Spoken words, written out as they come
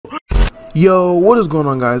Yo, what is going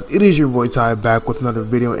on, guys? It is your boy Ty back with another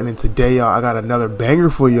video, and in today, y'all, I got another banger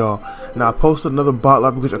for y'all. Now, I posted another bot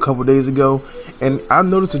lobby glitch a couple days ago, and I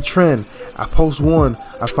noticed a trend. I post one,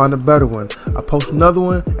 I find a better one. I post another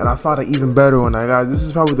one, and I find an even better one. Now, guys, this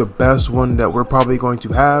is probably the best one that we're probably going to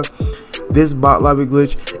have. This bot lobby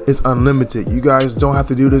glitch is unlimited. You guys don't have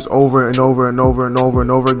to do this over and over and over and over and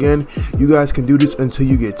over again. You guys can do this until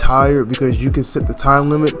you get tired, because you can set the time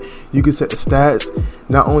limit, you can set the stats.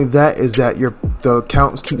 Not only that, is that the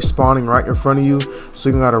accounts keep spawning right in front of you, so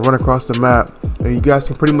you gotta run across the map, and you guys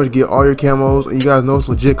can pretty much get all your camos. And you guys know it's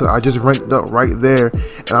legit because I just ranked up right there,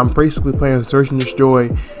 and I'm basically playing search and destroy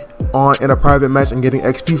in a private match and getting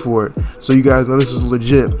XP for it. So you guys know this is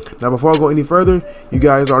legit. Now, before I go any further, you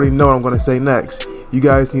guys already know what I'm going to say next. You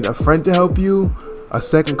guys need a friend to help you, a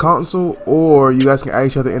second console, or you guys can add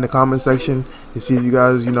each other in the comment section to see if you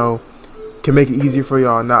guys, can make it easier for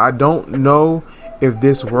y'all. Now, I don't know if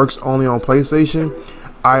this works only on PlayStation.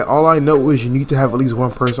 All I know is you need to have at least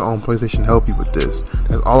one person on PlayStation help you with this.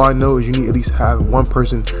 That's all I know, is you need at least have one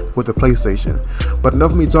person with the PlayStation. But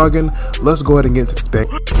enough of me talking, let's go ahead and get into this bang.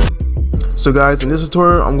 So guys, in this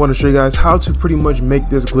tutorial, I'm going to show you guys how to pretty much make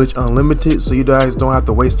this glitch unlimited, so you guys don't have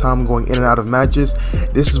to waste time going in and out of matches.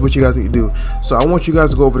 This is what you guys need to do. So I want you guys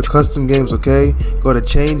to go over to custom games, okay? Go to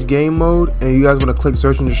change game mode, and you guys want to click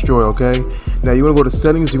search and destroy, okay? Now you want to go to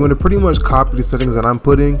settings. You want to pretty much copy the settings that I'm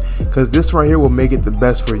putting, because this right here will make it the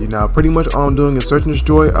best for you. Now pretty much all I'm doing is search and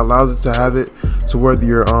destroy allows it to have it to where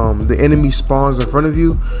the enemy spawns in front of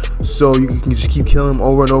you, so you can just keep killing them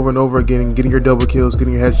over and over and over again, getting your double kills,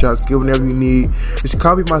 getting your headshots, getting whatever you need. Just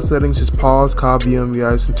copy my settings, just pause, copy them. You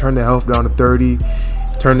guys can turn the health down to 30,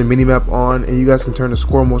 turn the minimap on, and you guys can turn the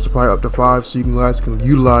score multiplier up to 5, so you guys can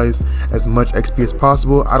utilize as much XP as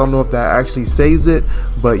possible. I don't know if that actually saves it,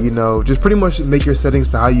 but just pretty much make your settings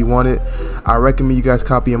to how you want it. I recommend you guys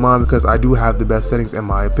copy mine, because I do have the best settings in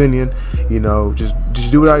my opinion. Just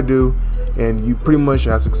do what I do, and you pretty much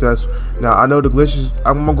have success. Now I know the glitches,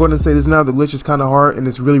 I'm going to say this now, the glitch is kind of hard and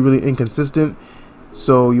it's really inconsistent,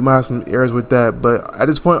 so you might have some errors with that. But at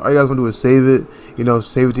this point, all you guys want to do is save it.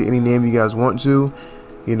 Save it to any name you guys want to.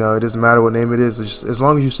 It doesn't matter what name it is, as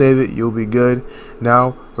long as you save it, you'll be good.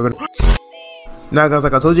 Now guys,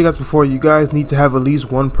 like I told you guys before, you guys need to have at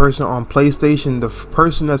least one person on PlayStation. The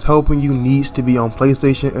person that's helping you needs to be on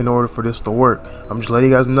PlayStation in order for this to work. I'm just letting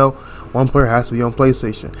you guys know, one player has to be on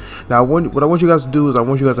PlayStation. Now what I want you guys to do is I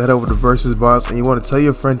want you guys to head over to Versus Boss, and you want to tell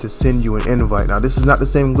your friend to send you an invite. Now this is not the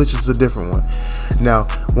same glitch, it's a different one. Now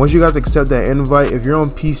once you guys accept that invite, if you're on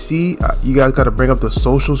PC, you guys got to bring up the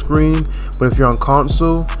social screen, but if you're on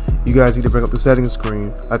console, you guys need to bring up the settings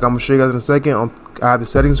screen. Like I'm gonna show you guys in a second. I have the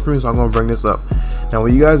settings screen, so I'm gonna bring this up. Now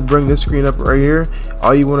when you guys bring this screen up right here,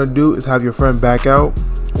 all you want to do is have your friend back out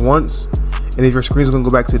once, and if your screen is going to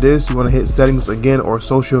go back to this, you want to hit settings again, or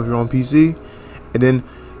social if you're on PC, and then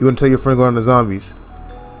you want to tell your friend to go on the zombies.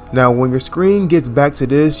 Now when your screen gets back to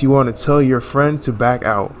this, you want to tell your friend to back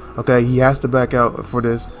out. Okay, he has to back out for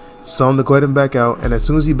this, so tell him to go ahead and back out, and as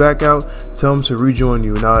soon as he back out, tell him to rejoin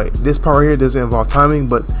you. Now this part right here doesn't involve timing,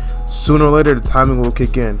 but sooner or later the timing will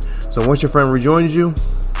kick in. So once your friend rejoins you,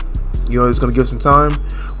 it's going to give some time.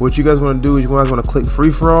 What you guys want to do is you guys want to click free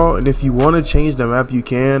for all, and if you want to change the map, you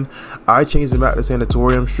can. I changed the map to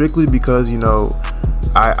Sanatorium strictly because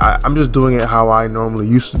I'm just doing it how I normally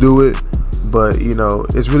used to do it, but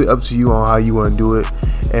it's really up to you on how you want to do it.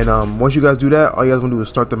 And once you guys do that, all you guys want to do is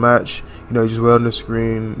start the match. Just wait on the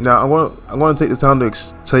screen. Now I'm going to take this time to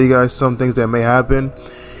tell you guys some things that may happen.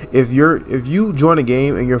 If you join a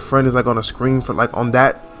game and your friend is like on a screen for on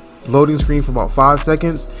that loading screen for about 5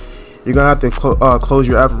 seconds, you're gonna have to close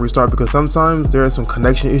your app and restart, because sometimes there are some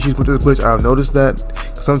connection issues with this glitch. I've noticed that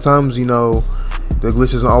sometimes the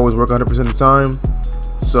glitch doesn't always work 100% of the time,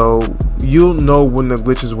 so you'll know when the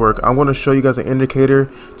glitches work. I'm going to show you guys an indicator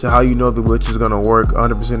to how you know the glitch is going to work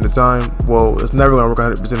 100% of the time. Well, it's never going to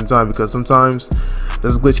work 100% of the time, because sometimes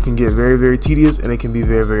this glitch can get very tedious, and it can be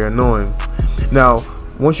very annoying. Now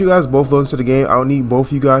once you guys both load into the game, I'll need both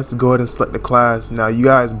of you guys to go ahead and select the class. Now you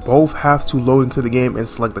guys both have to load into the game and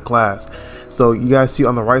select the class. So you guys see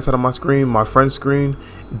on the right side of my screen, my friend's screen,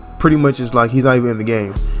 pretty much is like he's not even in the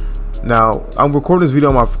game. Now I'm recording this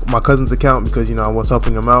video on my cousin's account because I was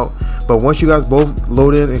helping him out. But once you guys both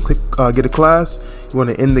load in and click get a class, you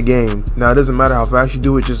want to end the game. Now it doesn't matter how fast you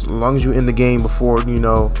do it, just as long as you end the game before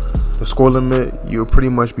the score limit, you'll pretty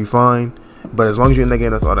much be fine. But as long as you're in the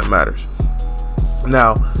game, that's all that matters.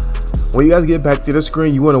 Now when you guys get back to the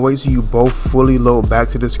screen, you want to wait till you both fully load back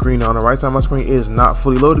to the screen. Now on the right side of my screen is not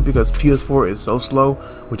fully loaded because PS4 is so slow,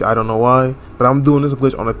 which I don't know why, but I'm doing this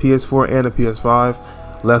glitch on a PS4 and a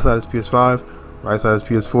PS5. Left side is PS5, Right side is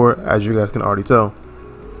PS4, as you guys can already tell.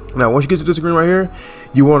 Now once you get to this screen right here,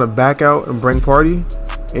 you want to back out and bring party,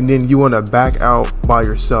 and then you want to back out by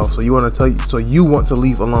yourself. So you want to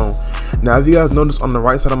leave alone. Now if you guys notice on the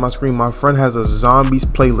right side of my screen, my friend has a zombies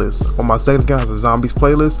playlist. On my second account has a zombies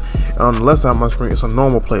playlist, and on the left side of my screen it's a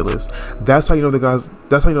normal playlist. That's how you know the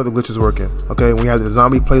glitch is working. Okay, when you have the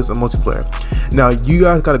zombie playlist and multiplayer. Now you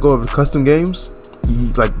guys got to go over custom games.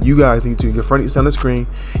 You guys need to, your friend needs to on the screen.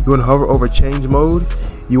 You want to hover over change mode.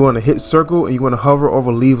 You want to hit circle, and you want to hover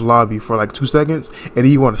over leave lobby for like 2 seconds, and then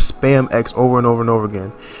you want to spam X over and over and over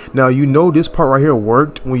again. Now you know this part right here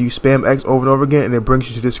worked when you spam X over and over again, and it brings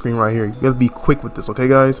you to this screen right here. You have to be quick with this, okay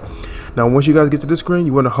guys? Now once you guys get to this screen,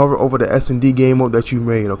 you want to hover over the S&D game mode that you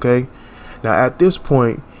made, okay? Now at this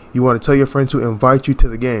point, you want to tell your friend to invite you to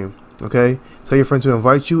the game, okay? Tell your friend to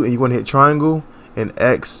invite you, and you want to hit triangle and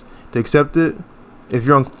X to accept it. If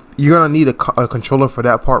you're gonna need a controller for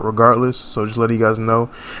that part regardless, so just letting you guys know.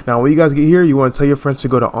 Now when you guys get here, you want to tell your friends to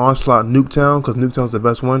go to Onslaught Nuketown, because Nuketown's the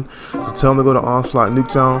best one. So tell them to go to Onslaught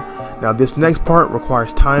Nuketown. Now this next part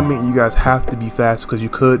requires timing. You guys have to be fast because you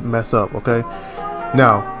could mess up, okay?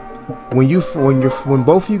 Now when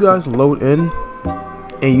both of you guys load in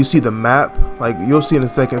and you see the map, like you'll see in a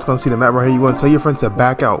second, it's gonna see the map right here. You want to tell your friend to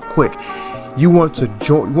back out quick. You want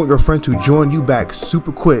your friend to join you back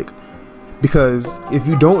super quick. Because if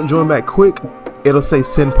you don't join back quick, it'll say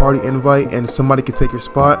send party invite, and somebody can take your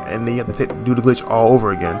spot, and then you have to do the glitch all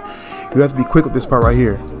over again. You have to be quick with this part right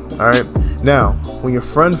here. Alright, now when your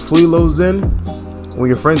friend fully loads in, when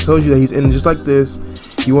your friend tells you that he's in just like this,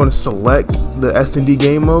 you want to select the S&D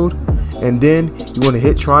game mode, and then you want to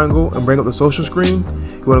hit triangle and bring up the social screen.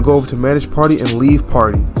 You want to go over to manage party and leave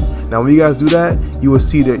party. Now when you guys do that, you will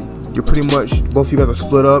see that you're pretty much, both of you guys are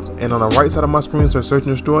split up, and on the right side of my screen it says search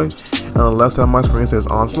and destroy, and on the left side of my screen it says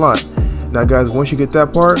onslaught. Now guys, once you get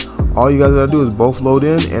that part, all you guys gotta do is both load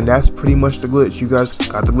in, and that's pretty much the glitch. You guys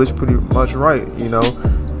got the glitch pretty much right, you know.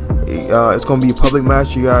 It's gonna be a public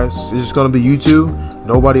match, you guys. It's just gonna be you two,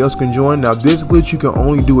 nobody else can join. Now this glitch you can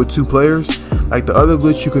only do with 2 players. Like the other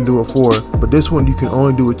glitch you can do with 4, but this one you can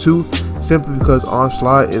only do with 2, simply because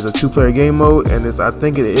Onslaught is a 2-player game mode, and I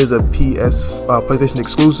think it is a PlayStation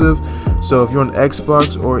exclusive. So if you're on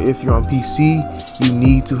Xbox or if you're on PC, you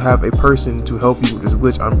need to have a person to help you with this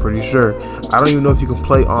glitch, I'm pretty sure. I don't even know if you can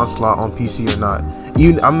play Onslaught on PC or not.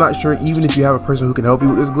 I'm not sure even if you have a person who can help you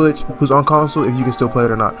with this glitch who's on console, if you can still play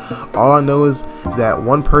it or not. All I know is that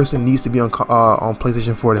one person needs to be on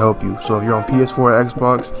PlayStation 4 to help you. So if you're on PS4 or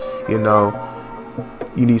Xbox, you know,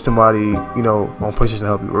 you need somebody, you know, on PlayStation to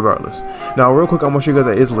help you regardless. Now real quick, I'm gonna show you guys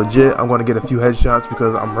that it's legit. I'm gonna get a few headshots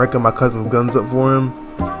because I'm wrecking my cousin's guns up for him,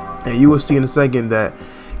 and you will see in a second that,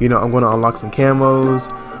 you know, I'm gonna unlock some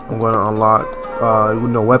camos. I'm gonna unlock you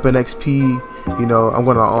know, weapon XP. You know, I'm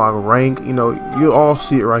gonna unlock rank. You know, you'll all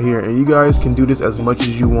see it right here, and you guys can do this as much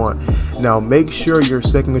as you want. Now make sure your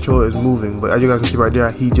second controller is moving, but as you guys can see right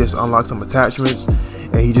there, he just unlocked some attachments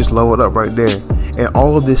and he just lowered up right there. And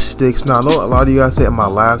all of this sticks. Now I know a lot of you guys said in my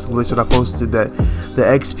last glitch that I posted that the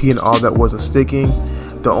XP and all that wasn't sticking.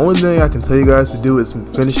 The only thing I can tell you guys to do is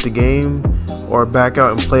finish the game or back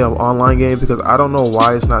out and play an online game, because I don't know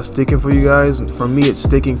why it's not sticking for you guys. For me, it's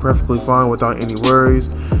sticking perfectly fine without any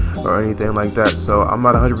worries or anything like that. So I'm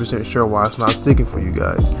not 100% sure why it's not sticking for you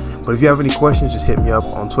guys. But if you have any questions, just hit me up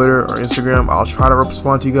on Twitter or Instagram. I'll try to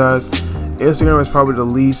respond to you guys. Instagram is probably the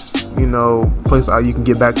least, you know, place you can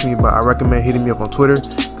get back to me, but I recommend hitting me up on Twitter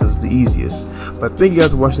because it's the easiest. But thank you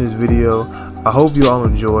guys for watching this video. I hope you all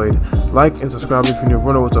enjoyed. Like and subscribe if you're new.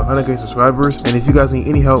 Run over to 100K subscribers. And if you guys need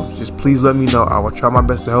any help, just please let me know. I will try my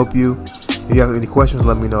best to help you. If you have any questions,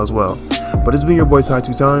 let me know as well. But it's been your boy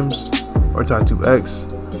Ty2Times, or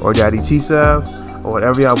Ty2X, or Daddy T-Sav, or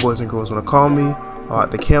whatever y'all boys and girls want to call me. I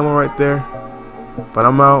like the camera right there. But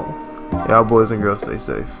I'm out. Y'all boys and girls stay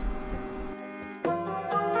safe.